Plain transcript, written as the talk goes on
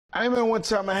I remember one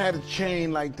time I had a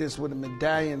chain like this with a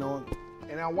medallion on,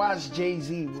 and I watched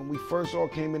Jay-Z when we first all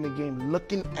came in the game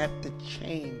looking at the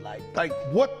chain like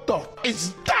what the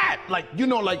is that? Like, you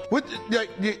know, like, what,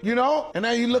 you know? And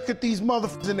now you look at these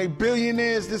motherfuckers and they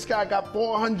billionaires. This guy got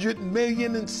 400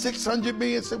 million and 600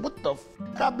 million. Say, what the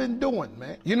I've been doing,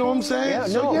 man? You know what I'm saying? Yeah,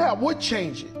 so yeah, I would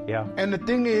change it. Yeah. And the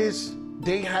thing is,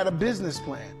 they had a business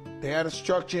plan. They had a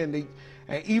structure, and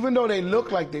even though they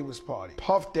looked like they was party,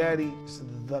 Puff Daddy is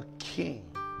the king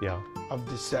of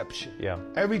deception. Yeah.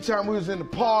 Every time we was in the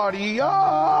party,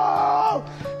 oh,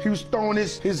 he was throwing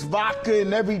his vodka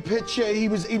in every picture. He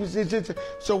was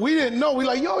so we didn't know. We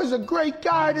like, yo, he's a great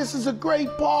guy. This is a great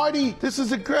party. This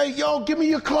is a great, yo, give me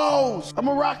your clothes. I'm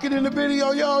gonna rock it in the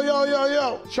video,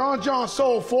 yo. Sean John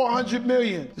sold 400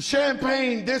 million. The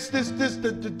champagne, this.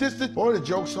 Boy, the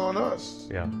joke's on us.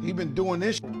 Yeah. He been doing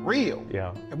this real.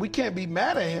 Yeah. And we can't be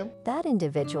mad at him. That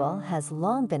individual has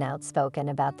long been outspoken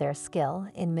about their skill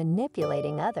in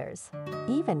manipulating others,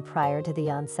 even prior to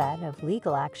the onset of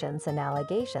legal actions and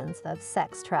allegations of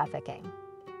sex trafficking.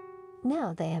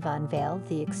 Now they have unveiled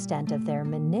the extent of their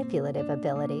manipulative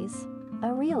abilities,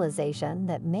 a realization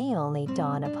that may only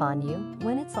dawn upon you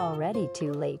when it's already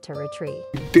too late to retreat.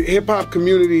 The hip-hop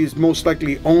community is most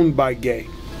likely owned by gay.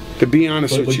 To be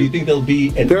honest with you. you, You think they'll be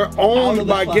they're owned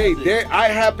by gay. I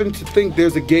happen to think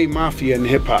there's a gay mafia in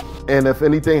hip hop. And if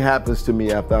anything happens to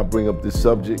me after I bring up this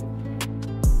subject,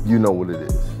 you know what it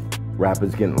is.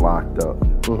 Rappers getting locked up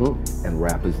and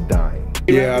rappers dying.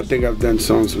 Yeah, I think I've done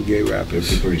songs with gay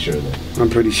rappers. You're pretty sure of that? I'm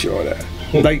pretty sure of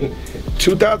that. Like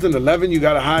 2011, you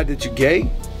gotta hide that you're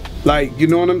gay. Like, you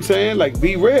know what I'm saying? Like,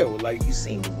 be real. Like, you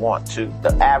seem to want to.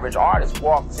 The average artist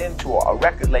walks into a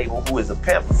record label who is a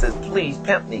pimp and says, please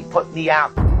pimp me, put me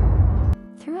out.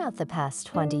 Throughout the past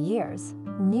 20 years,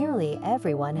 nearly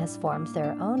everyone has formed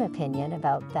their own opinion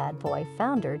about Bad Boy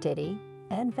founder Diddy,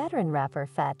 and veteran rapper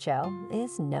Fat Joe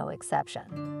is no exception.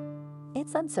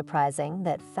 It's unsurprising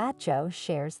that Fat Joe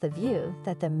shares the view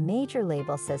that the major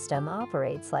label system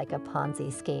operates like a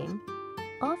Ponzi scheme,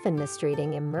 often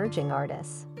mistreating emerging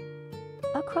artists.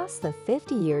 Across the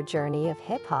 50-year journey of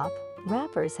hip-hop,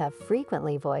 rappers have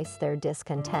frequently voiced their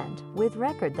discontent with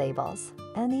record labels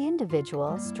and the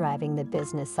individuals driving the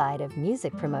business side of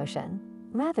music promotion,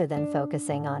 rather than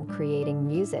focusing on creating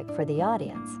music for the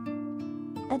audience.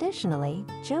 Additionally,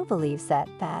 Joe believes that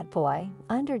Bad Boy,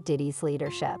 under Diddy's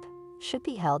leadership, should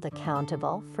be held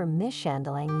accountable for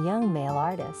mishandling young male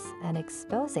artists and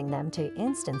exposing them to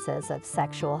instances of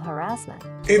sexual harassment.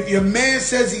 if your man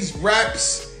says he's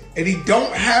raps and he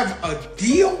don't have a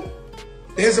deal,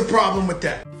 there's a problem with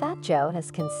that. Fat Joe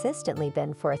has consistently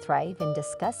been forthright in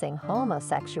discussing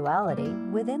homosexuality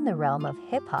within the realm of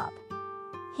hip-hop.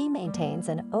 He maintains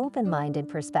an open-minded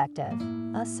perspective,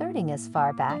 asserting as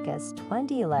far back as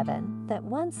 2011 that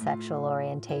one's sexual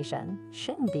orientation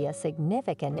shouldn't be a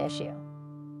significant issue.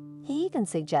 He even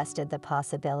suggested the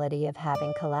possibility of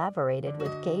having collaborated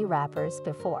with gay rappers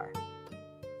before.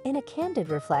 In a candid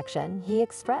reflection, he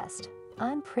expressed,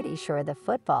 "I'm pretty sure the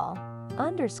football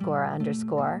 __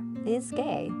 is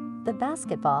gay. The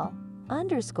basketball __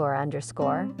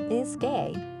 is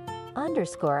gay.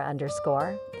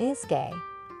 __ is gay.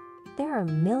 There are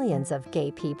millions of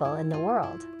gay people in the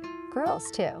world, girls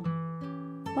too."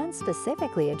 When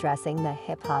specifically addressing the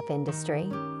hip-hop industry,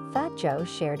 Fat Joe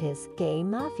shared his gay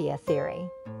mafia theory,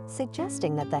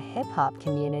 suggesting that the hip-hop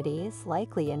community is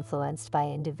likely influenced by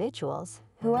individuals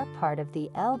who are part of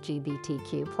the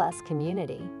LGBTQ+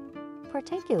 community,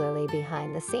 particularly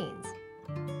behind the scenes.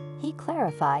 He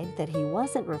clarified that he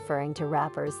wasn't referring to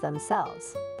rappers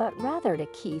themselves, but rather to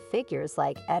key figures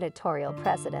like editorial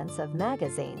presidents of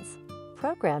magazines,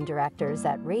 program directors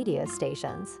at radio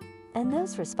stations, and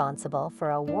those responsible for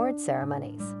award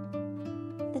ceremonies.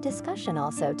 The discussion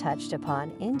also touched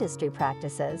upon industry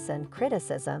practices and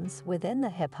criticisms within the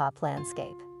hip-hop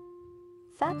landscape.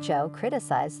 Fat Joe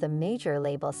criticized the major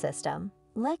label system,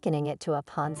 likening it to a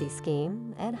Ponzi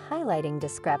scheme and highlighting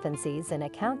discrepancies in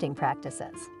accounting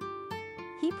practices.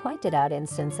 He pointed out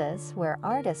instances where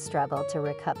artists struggled to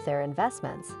recoup their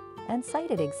investments and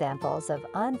cited examples of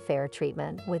unfair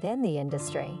treatment within the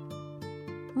industry.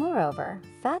 Moreover,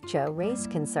 Fat Joe raised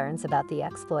concerns about the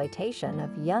exploitation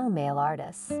of young male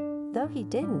artists, though he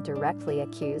didn't directly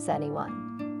accuse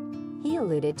anyone. He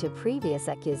alluded to previous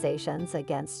accusations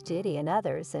against Diddy and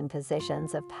others in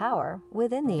positions of power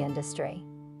within the industry.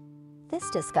 This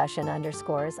discussion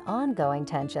underscores ongoing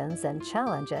tensions and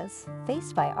challenges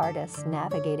faced by artists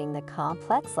navigating the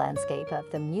complex landscape of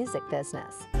the music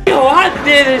business. Yo, how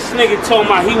dare this nigga told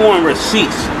me he want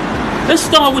receipts? Let's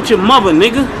start with your mother,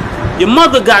 nigga. Your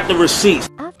mother got the receipts.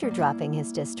 After dropping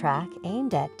his diss track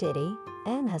aimed at Diddy,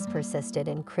 and has persisted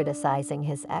in criticizing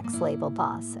his ex-label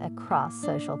boss across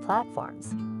social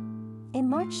platforms. In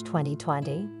March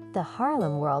 2020, the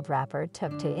Harlem World rapper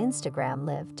took to Instagram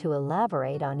Live to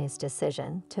elaborate on his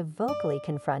decision to vocally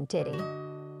confront Diddy,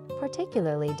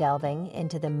 particularly delving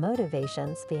into the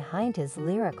motivations behind his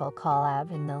lyrical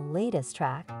collab in the latest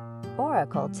track,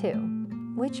 Oracle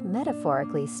 2, which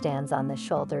metaphorically stands on the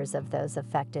shoulders of those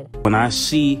affected. When I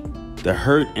see the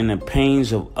hurt and the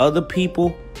pains of other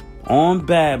people on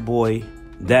Bad Boy,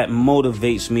 that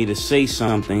motivates me to say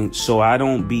something so I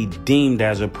don't be deemed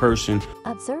as a person.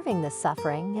 Observing the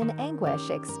suffering and anguish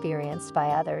experienced by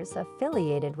others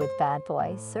affiliated with Bad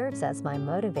Boy serves as my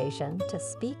motivation to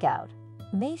speak out,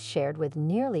 Mace shared with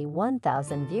nearly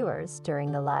 1,000 viewers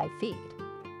during the live feed.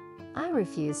 I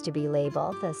refuse to be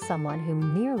labeled as someone who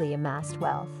merely amassed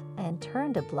wealth and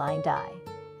turned a blind eye.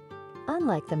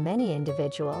 Unlike the many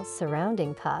individuals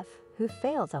surrounding Puff who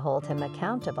fail to hold him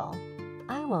accountable,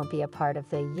 I won't be a part of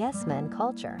the yes men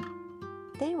culture.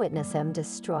 They witness him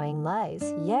destroying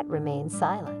lives, yet remain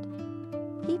silent.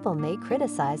 People may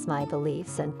criticize my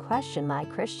beliefs and question my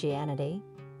Christianity,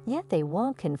 yet they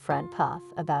won't confront Puff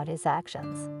about his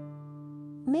actions.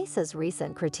 Mesa's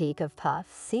recent critique of Puff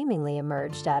seemingly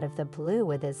emerged out of the blue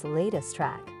with his latest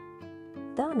track.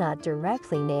 Though not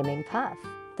directly naming Puff,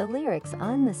 the lyrics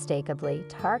unmistakably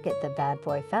target the Bad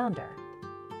Boy founder.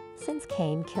 Since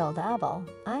Cain killed Abel,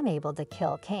 I'm able to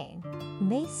kill Cain,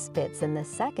 Mace spits in the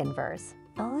second verse,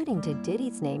 alluding to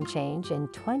Diddy's name change in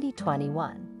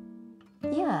 2021.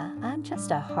 Yeah, I'm just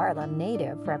a Harlem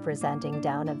native representing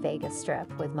down a Vegas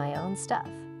strip with my own stuff.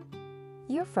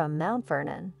 You're from Mount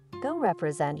Vernon, go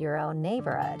represent your own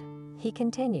neighborhood, he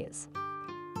continues.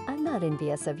 I'm not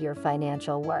envious of your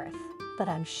financial worth, but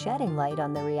I'm shedding light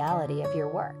on the reality of your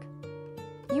work.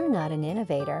 You're not an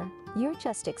innovator, you're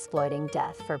just exploiting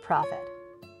death for profit.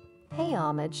 Pay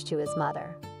homage to his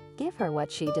mother. Give her what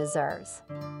she deserves.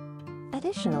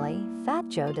 Additionally, Fat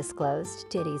Joe disclosed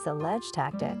Diddy's alleged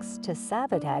tactics to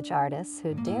sabotage artists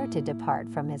who dare to depart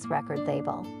from his record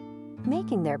label,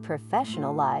 making their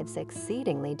professional lives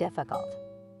exceedingly difficult.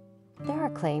 There are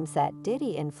claims that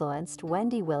Diddy influenced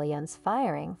Wendy Williams'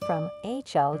 firing from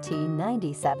HOT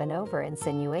 97 over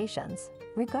insinuations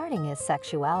regarding his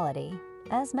sexuality,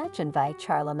 as mentioned by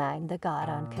Charlemagne the God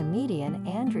on comedian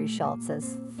Andrew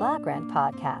Schultz's Flagrant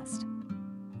podcast.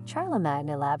 Charlemagne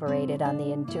elaborated on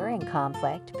the enduring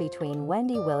conflict between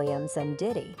Wendy Williams and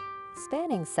Diddy,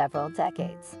 spanning several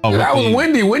decades. Oh, that was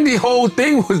Wendy. Wendy's whole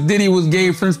thing was Diddy was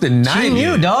gay since the 90s. She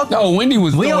knew, dog. No, Wendy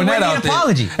was throwing that out there.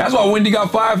 Apology. That's why Wendy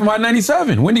got fired from Hot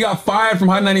 97. Wendy got fired from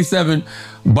Hot 97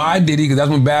 by Diddy because that's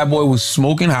when Bad Boy was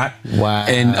smoking hot. Wow.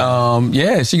 And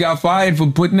yeah, she got fired for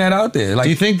putting that out there. Like, do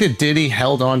you think that Diddy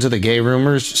held on to the gay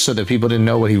rumors so that people didn't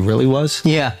know what he really was?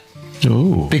 Yeah.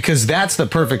 Ooh. Because that's the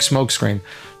perfect smokescreen.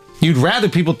 You'd rather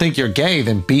people think you're gay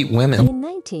than beat women. In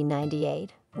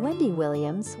 1998, Wendy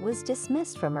Williams was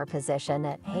dismissed from her position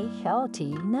at HOT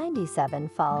 97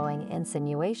 following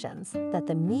insinuations that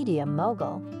the media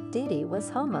mogul, Diddy, was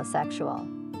homosexual.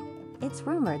 It's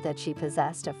rumored that she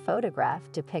possessed a photograph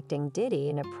depicting Diddy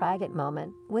in a private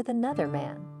moment with another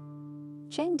man.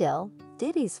 Shane Dill,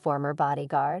 Diddy's former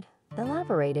bodyguard,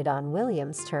 elaborated on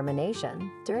Williams'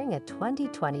 termination during a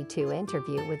 2022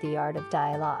 interview with The Art of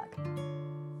Dialogue.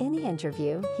 In the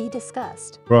interview, he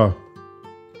discussed, Bruh,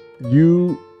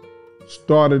 you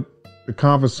started the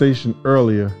conversation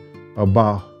earlier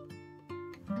about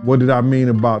what did I mean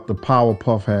about the power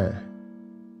Puff had.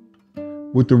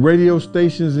 With the radio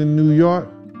stations in New York,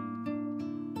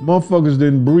 motherfuckers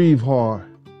didn't breathe hard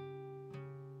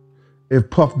if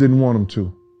Puff didn't want them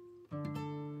to.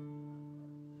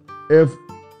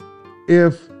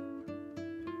 If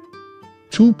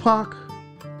Tupac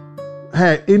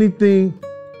had anything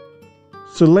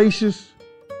salacious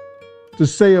to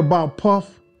say about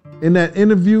Puff in that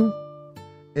interview,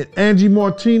 and Angie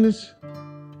Martinez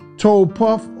told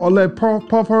Puff or let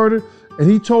Puff heard it,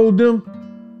 and he told them,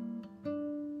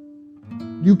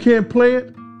 you can't play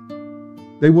it,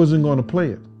 they wasn't gonna play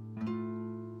it.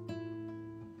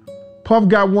 Puff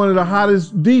got one of the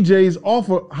hottest DJs off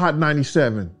of Hot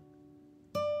 97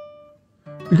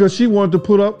 because she wanted to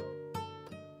put up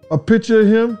a picture of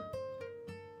him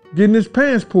getting his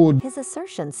pants pulled. His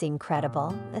assertion seemed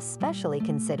credible, especially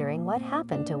considering what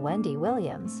happened to Wendy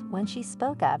Williams when she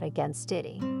spoke out against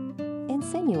Diddy,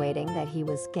 insinuating that he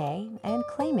was gay and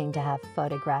claiming to have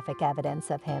photographic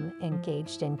evidence of him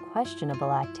engaged in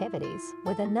questionable activities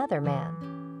with another man.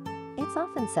 It's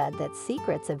often said that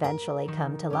secrets eventually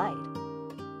come to light.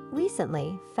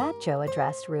 Recently, Fat Joe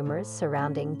addressed rumors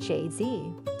surrounding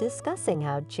Jay-Z, discussing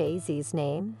how Jay-Z's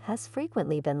name has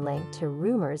frequently been linked to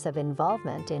rumors of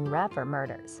involvement in rapper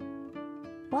murders.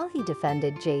 While he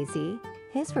defended Jay-Z,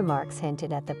 his remarks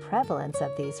hinted at the prevalence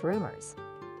of these rumors.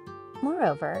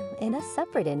 Moreover, in a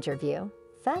separate interview,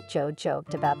 Fat Joe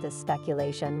joked about the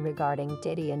speculation regarding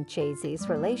Diddy and Jay-Z's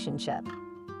relationship,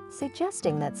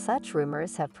 suggesting that such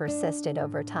rumors have persisted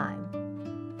over time.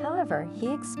 However,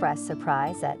 he expressed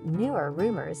surprise at newer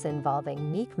rumors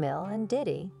involving Meek Mill and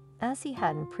Diddy, as he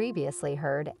hadn't previously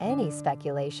heard any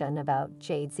speculation about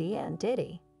Jay-Z and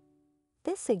Diddy.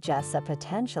 This suggests a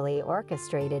potentially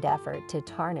orchestrated effort to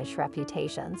tarnish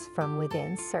reputations from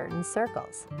within certain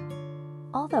circles.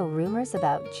 Although rumors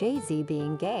about Jay-Z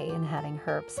being gay and having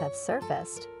herpes have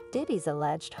surfaced, Diddy's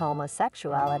alleged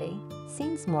homosexuality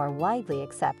seems more widely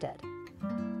accepted.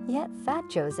 Yet Fat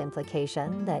Joe's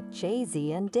implication that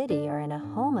Jay-Z and Diddy are in a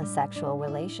homosexual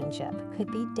relationship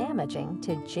could be damaging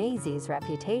to Jay-Z's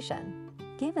reputation,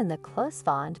 given the close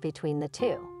bond between the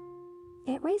two.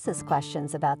 It raises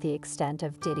questions about the extent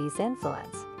of Diddy's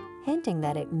influence, hinting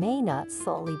that it may not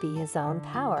solely be his own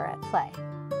power at play.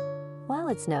 While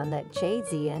it's known that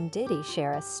Jay-Z and Diddy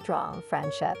share a strong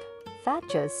friendship, Fat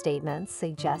Joe's statements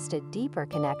suggest a deeper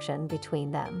connection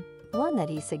between them, one that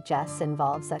he suggests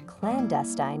involves a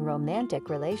clandestine romantic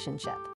relationship.